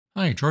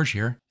Hi, George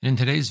here. And in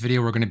today's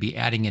video, we're going to be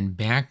adding in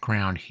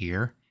background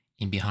here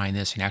and behind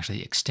this and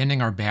actually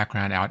extending our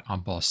background out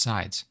on both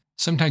sides.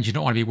 Sometimes you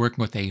don't want to be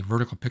working with a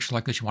vertical picture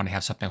like this. You want to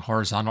have something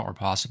horizontal, or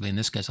possibly in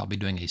this case, I'll be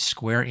doing a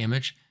square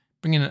image,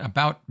 bringing it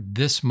about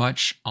this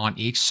much on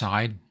each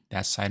side,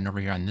 that side and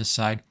over here on this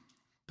side.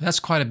 But that's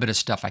quite a bit of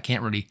stuff. I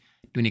can't really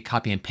do any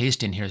copy and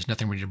paste in here. There's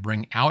nothing really to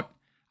bring out.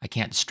 I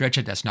can't stretch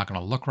it. That's not going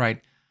to look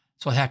right.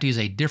 So I'll have to use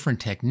a different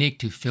technique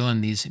to fill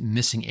in these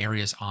missing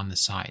areas on the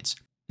sides.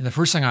 And the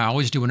first thing I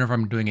always do whenever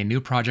I'm doing a new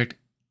project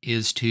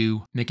is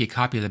to make a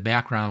copy of the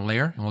background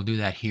layer, and we'll do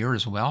that here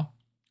as well.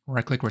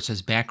 Right click where it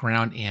says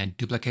background and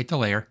duplicate the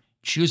layer,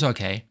 choose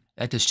OK.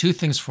 That does two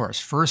things for us.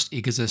 First,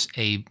 it gives us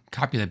a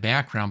copy of the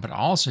background, but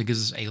also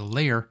gives us a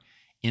layer.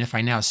 And if I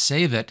now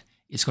save it,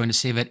 it's going to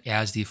save it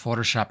as the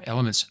Photoshop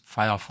Elements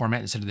file format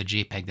instead of the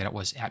JPEG that it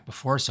was at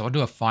before. So I'll do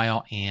a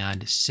file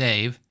and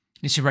save.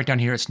 You see right down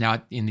here, it's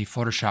now in the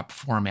Photoshop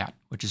format,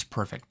 which is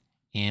perfect.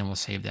 And we'll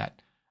save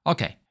that.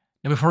 Okay.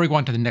 Now, before we go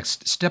on to the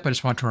next step, I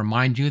just want to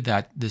remind you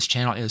that this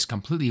channel is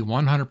completely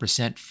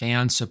 100%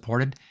 fan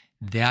supported.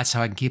 That's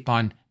how I can keep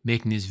on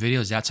making these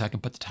videos. That's how I can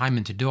put the time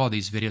in to do all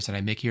these videos that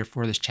I make here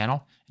for this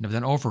channel. And I've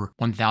done over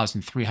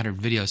 1,300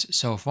 videos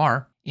so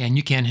far. And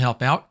you can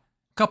help out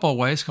a couple of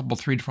ways,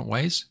 three different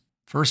ways.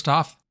 First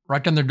off,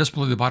 right down there just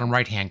below the bottom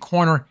right-hand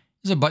corner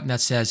is a button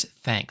that says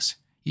thanks.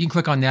 You can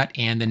click on that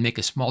and then make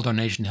a small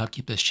donation to help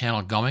keep this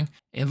channel going.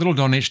 A little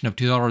donation of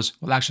 $2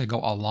 will actually go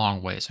a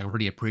long way, so I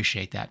really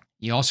appreciate that.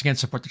 You also can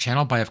support the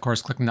channel by, of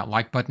course, clicking that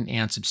like button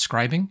and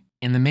subscribing.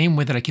 And the main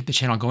way that I keep the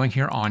channel going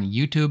here on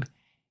YouTube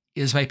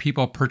is by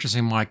people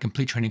purchasing my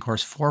complete training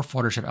course for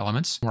Photoshop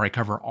Elements, where I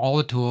cover all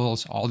the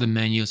tools, all the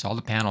menus, all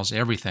the panels,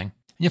 everything.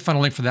 And you'll find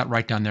a link for that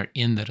right down there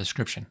in the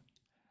description.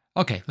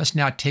 Okay, let's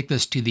now take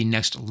this to the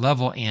next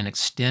level and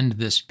extend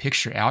this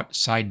picture out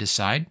side to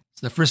side.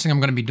 So the first thing I'm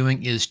going to be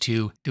doing is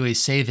to do a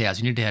save as.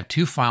 You need to have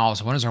two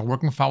files. One is our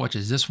working file, which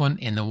is this one,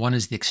 and the one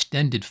is the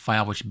extended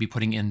file, which we'll be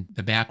putting in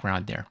the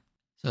background there.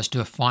 So let's do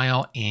a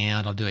file,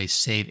 and I'll do a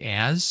save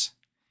as.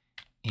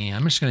 And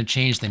I'm just going to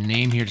change the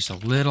name here just a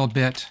little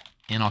bit,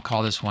 and I'll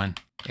call this one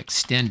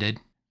extended.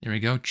 There we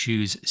go,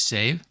 choose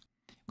save.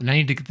 And I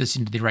need to get this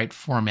into the right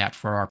format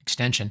for our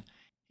extension.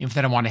 And for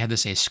that, I want to have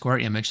this a square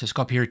image. Let's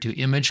go up here to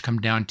image, come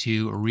down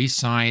to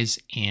resize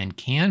and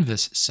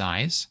canvas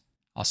size.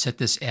 I'll set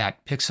this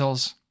at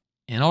pixels,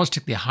 and I'll just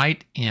take the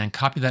height and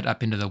copy that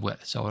up into the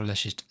width. So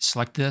let's just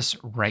select this,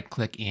 right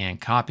click and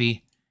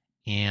copy,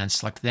 and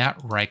select that,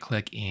 right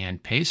click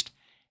and paste.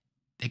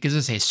 That gives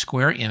us a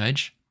square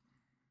image.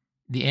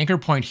 The anchor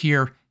point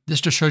here, this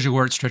just shows you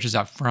where it stretches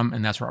out from,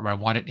 and that's where I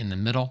want it in the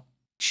middle.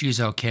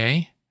 Choose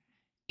OK.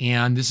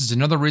 And this is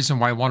another reason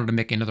why I wanted to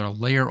make another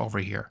layer over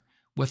here.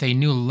 With a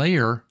new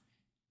layer,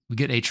 we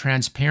get a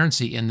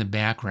transparency in the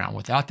background.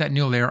 Without that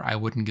new layer, I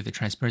wouldn't get the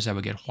transparency. I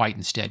would get white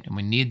instead, and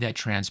we need that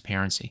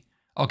transparency.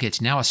 Okay,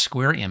 it's now a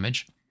square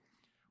image.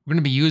 We're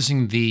going to be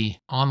using the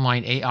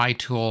online AI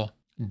tool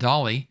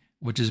DALL-E,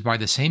 which is by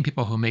the same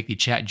people who make the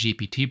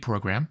ChatGPT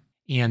program.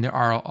 And there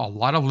are a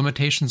lot of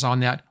limitations on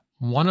that.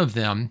 One of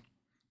them,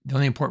 the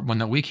only important one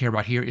that we care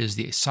about here, is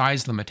the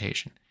size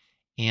limitation.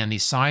 And the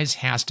size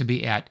has to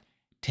be at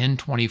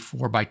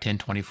 1024 by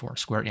 1024,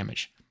 square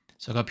image.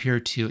 So go up here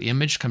to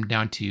image, come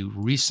down to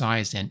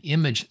resize and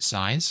image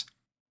size.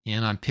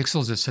 And on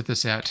pixels, let's set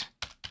this at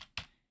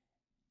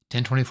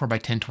 1024 by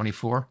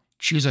 1024.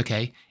 Choose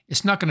OK.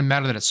 It's not going to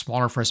matter that it's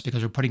smaller for us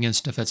because we're putting in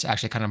stuff that's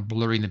actually kind of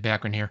blurring the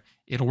background here.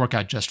 It'll work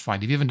out just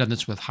fine. You've even done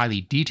this with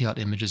highly detailed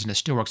images and it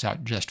still works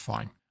out just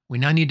fine. We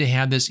now need to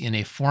have this in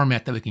a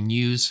format that we can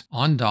use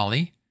on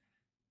DALL-E.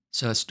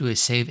 So let's do a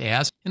save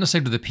as. And I'll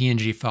save to the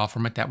PNG file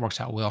format. That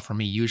works out well for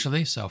me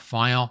usually. So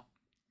file,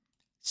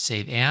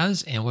 save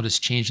as, and we'll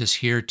just change this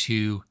here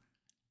to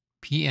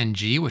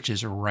PNG, which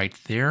is right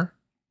there,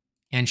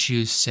 and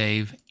choose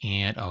save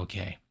and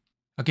OK.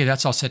 Okay,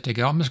 that's all set to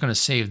go. I'm just going to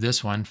save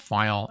this one,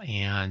 file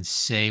and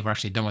save. We're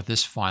actually done with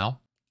this file.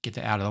 Get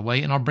that out of the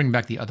way, and I'll bring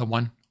back the other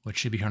one, which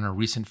should be here on our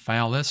recent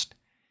file list.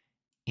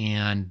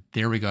 And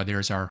there we go.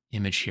 There's our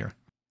image here.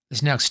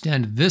 Let's now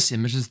extend this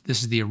image.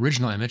 This is the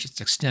original image. Let's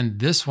extend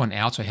this one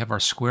out so I have our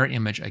square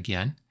image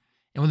again.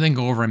 And we'll then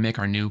go over and make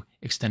our new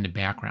extended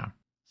background.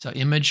 So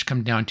image,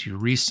 come down to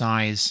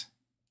resize,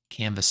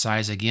 canvas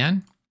size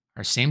again.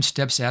 Our same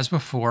steps as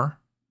before.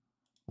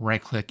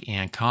 Right click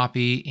and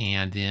copy,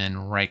 and then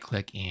right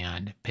click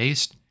and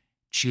paste.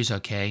 Choose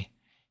OK.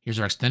 Here's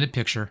our extended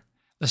picture.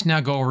 Let's now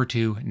go over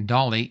to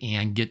DALL-E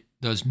and get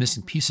those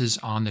missing pieces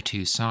on the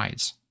two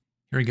sides.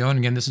 Here we go. And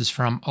again, this is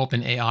from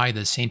OpenAI,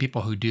 the same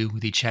people who do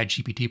the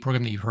ChatGPT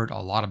program that you've heard a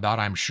lot about,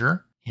 I'm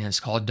sure. And it's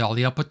called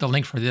DALL-E. I'll put the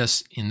link for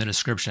this in the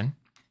description.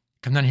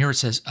 Come down here, it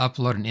says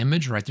upload an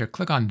image right there.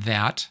 Click on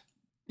that,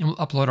 and we'll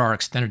upload our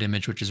extended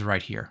image, which is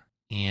right here,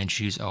 and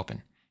choose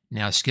open.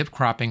 Now skip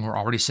cropping. We're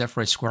already set for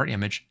a square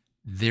image.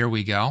 There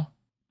we go.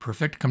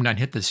 Perfect. Come down,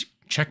 hit this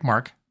check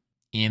mark,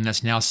 and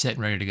that's now set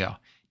and ready to go.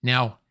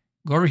 Now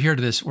go over here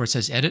to this where it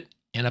says edit,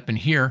 and up in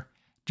here,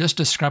 just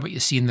describe what you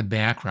see in the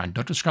background.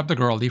 Don't describe the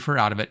girl, leave her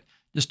out of it.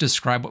 Just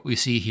describe what we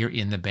see here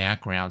in the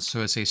background.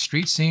 So it's a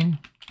street scene.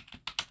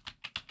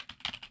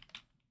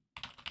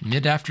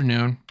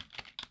 mid-afternoon,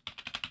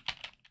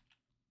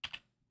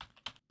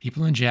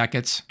 people in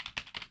jackets,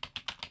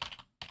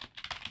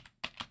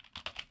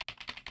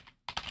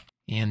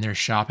 and they're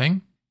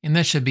shopping. And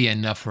that should be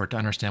enough for it to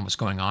understand what's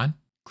going on.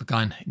 Click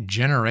on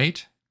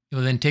Generate. It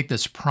will then take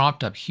this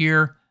prompt up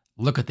here,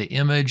 look at the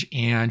image,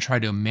 and try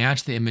to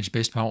match the image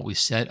based upon what we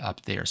set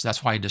up there. So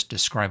that's why I just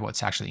describe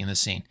what's actually in the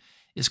scene.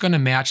 It's going to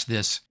match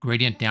this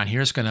gradient down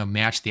here. It's going to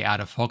match the out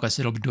of focus.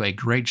 It'll do a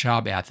great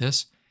job at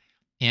this.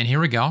 And here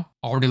we go.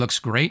 Already looks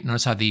great.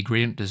 Notice how the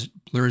gradient just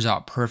blurs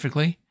out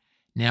perfectly.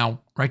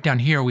 Now, right down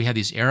here, we have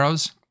these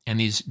arrows and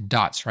these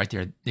dots right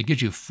there. It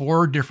gives you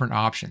 4 different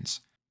options.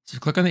 So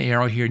click on the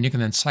arrow here, and you can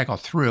then cycle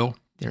through.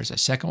 There's a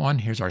second one.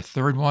 Here's our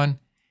third one.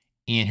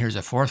 And here's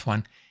a fourth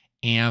one.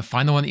 And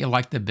find the one that you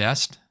like the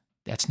best.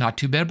 That's not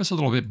too bad, but it's a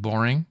little bit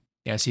boring.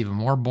 That's even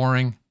more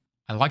boring.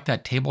 I like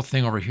that table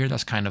thing over here.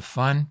 That's kind of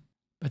fun.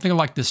 But I think I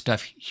like this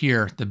stuff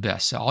here the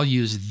best. So I'll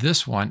use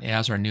this one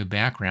as our new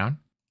background.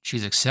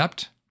 Choose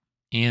Accept.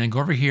 And go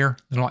over here,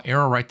 little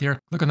arrow right there.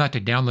 Click on that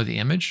to download the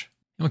image.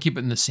 And we'll keep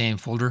it in the same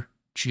folder.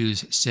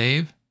 Choose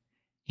Save.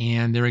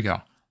 And there we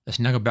go. Let's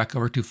now go back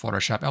over to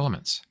Photoshop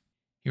Elements.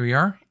 Here we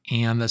are.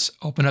 And let's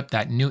open up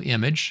that new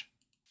image.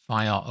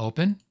 File,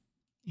 Open.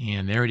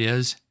 And there it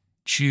is.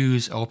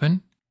 Choose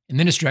Open. And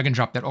then just drag and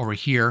drop that over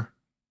here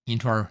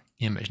into our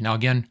image. Now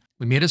again,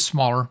 we made it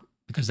smaller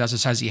because that's the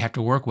size that you have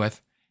to work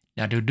with.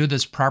 Now to do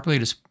this properly,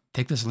 just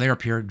take this layer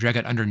up here, drag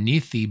it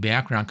underneath the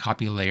background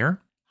copy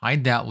layer,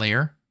 hide that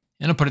layer,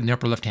 and I'll put it in the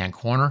upper left-hand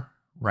corner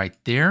right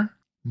there.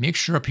 Make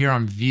sure up here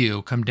on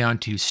View, come down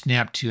to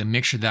Snap to, and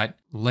make sure that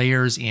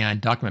layers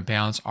and document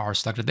bounds are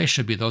selected. They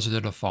should be. Those are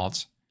the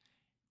defaults.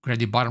 Grab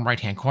the bottom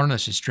right-hand corner.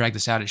 Let's just drag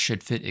this out. It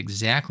should fit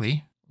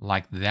exactly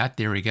like that.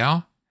 There we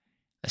go.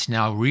 Let's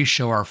now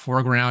re-show our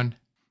foreground.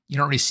 You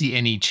don't really see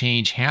any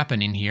change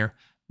happening here,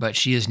 but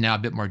she is now a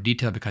bit more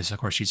detailed because, of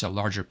course, she's a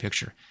larger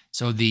picture.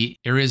 So the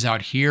areas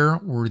out here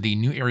were the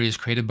new areas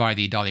created by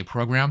the DALL-E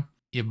program.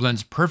 It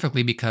blends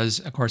perfectly because,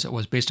 of course, it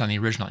was based on the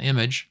original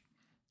image.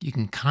 You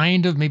can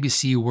kind of maybe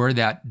see where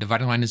that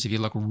dividing line is if you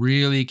look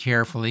really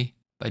carefully,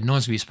 but no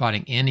one's going to be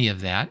spotting any of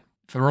that.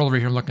 If we're over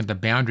here looking at the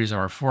boundaries of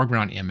our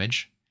foreground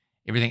image,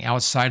 everything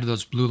outside of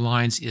those blue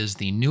lines is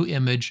the new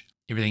image.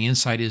 Everything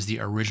inside is the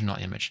original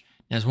image.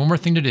 Now, there's one more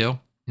thing to do,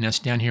 and that's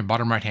down here,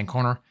 bottom right-hand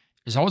corner.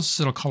 There's always this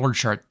little color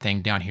chart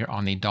thing down here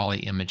on the DALL-E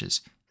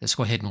images. Let's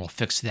go ahead and we'll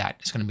fix that.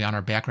 It's going to be on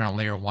our background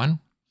layer 1.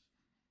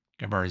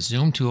 Grab our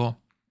zoom tool.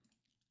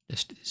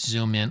 Just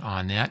zoom in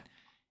on that.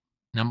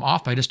 And I'm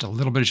off by just a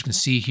little bit, as you can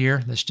see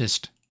here. Let's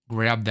just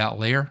grab that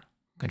layer.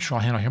 Control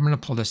handle here. I'm going to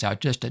pull this out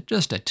just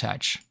a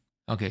touch.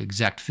 Okay,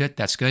 exact fit.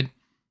 That's good.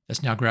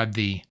 Let's now grab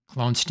the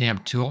clone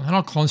stamp tool. And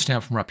I'll clone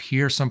stamp from up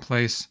here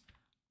someplace.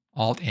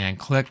 Alt and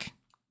click.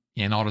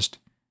 And I'll just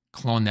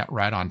clone that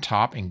right on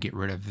top and get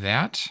rid of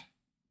that.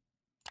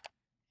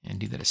 And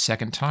do that a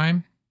second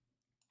time.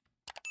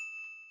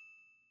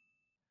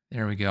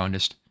 There we go. And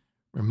just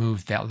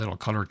remove that little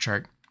color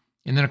chart.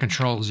 And then a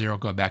Control 0,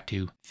 go back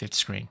to fifth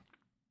screen.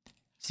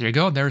 So there you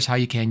go. There's how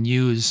you can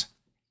use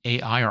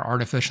AI or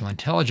artificial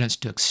intelligence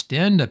to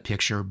extend a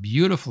picture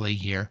beautifully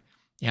here,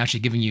 actually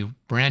giving you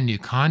brand new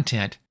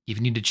content if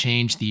you need to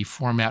change the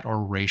format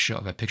or ratio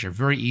of a picture.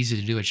 Very easy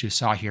to do, as you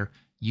saw here,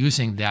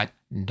 using that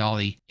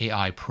DALL-E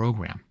AI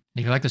program.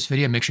 If you like this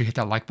video, make sure you hit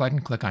that like button,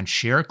 click on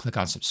share, click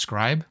on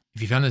subscribe.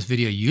 If you found this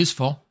video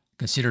useful,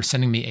 consider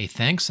sending me a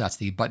thanks. That's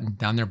the button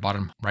down there,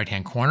 bottom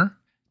right-hand corner,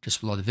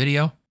 just below the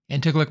video.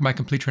 And take a look at my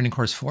complete training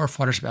course for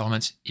Photoshop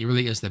Elements. It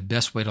really is the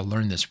best way to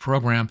learn this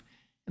program.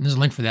 And there's a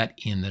link for that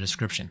in the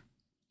description.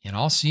 And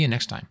I'll see you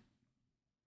next time.